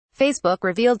Facebook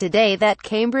revealed today that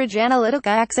Cambridge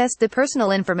Analytica accessed the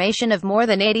personal information of more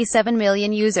than 87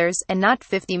 million users, and not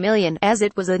 50 million, as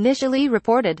it was initially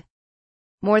reported.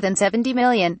 More than 70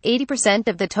 million, 80%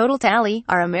 of the total tally,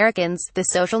 are Americans, the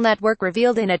social network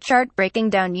revealed in a chart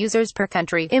breaking down users per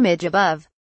country, image above.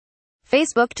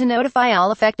 Facebook to notify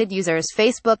all affected users.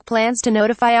 Facebook plans to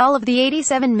notify all of the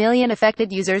 87 million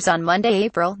affected users on Monday,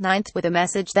 April 9, with a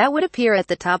message that would appear at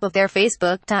the top of their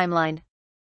Facebook timeline.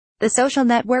 The social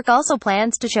network also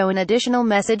plans to show an additional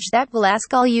message that will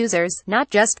ask all users, not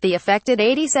just the affected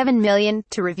 87 million,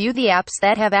 to review the apps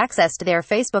that have access to their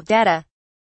Facebook data.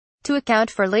 To account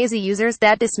for lazy users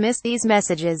that dismiss these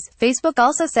messages, Facebook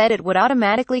also said it would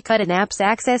automatically cut an app's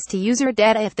access to user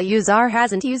data if the user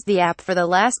hasn't used the app for the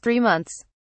last 3 months.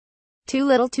 Too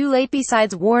little too late.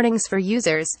 Besides warnings for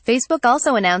users, Facebook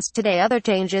also announced today other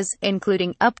changes,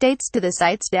 including updates to the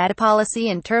site's data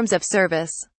policy and terms of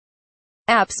service.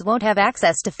 Apps won't have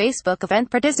access to Facebook event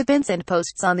participants and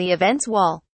posts on the events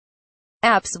wall.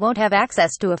 Apps won't have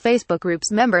access to a Facebook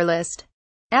group's member list.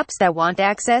 Apps that want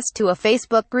access to a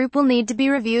Facebook group will need to be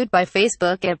reviewed by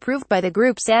Facebook and approved by the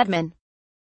group's admin.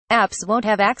 Apps won't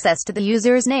have access to the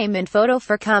user's name and photo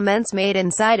for comments made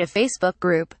inside a Facebook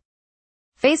group.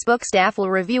 Facebook staff will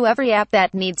review every app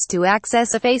that needs to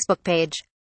access a Facebook page.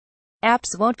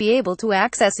 Apps won't be able to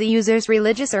access a user's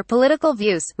religious or political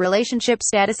views, relationship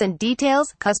status and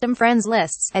details, custom friends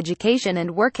lists, education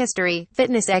and work history,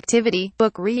 fitness activity,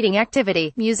 book reading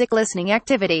activity, music listening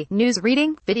activity, news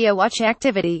reading, video watch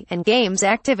activity, and games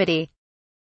activity.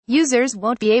 Users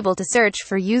won't be able to search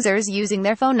for users using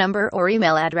their phone number or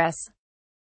email address.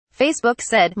 Facebook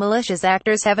said malicious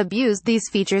actors have abused these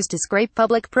features to scrape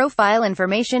public profile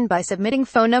information by submitting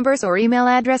phone numbers or email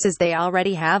addresses they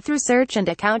already have through search and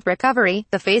account recovery.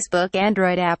 The Facebook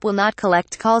Android app will not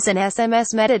collect calls and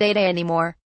SMS metadata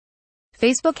anymore.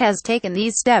 Facebook has taken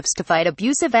these steps to fight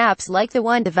abusive apps like the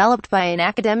one developed by an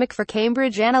academic for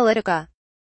Cambridge Analytica.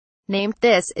 Named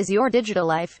This Is Your Digital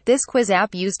Life, this quiz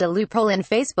app used a loophole in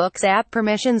Facebook's app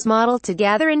permissions model to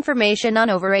gather information on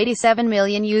over 87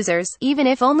 million users, even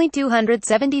if only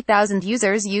 270,000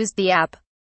 users used the app.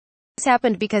 This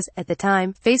happened because, at the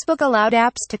time, Facebook allowed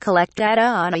apps to collect data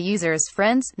on a user's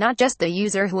friends, not just the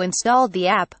user who installed the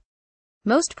app.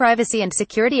 Most privacy and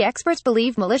security experts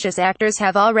believe malicious actors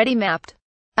have already mapped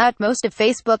out most of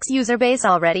Facebook's user base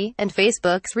already, and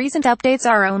Facebook's recent updates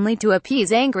are only to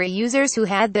appease angry users who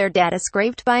had their data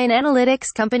scraped by an analytics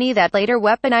company that later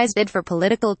weaponized it for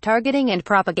political targeting and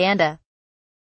propaganda.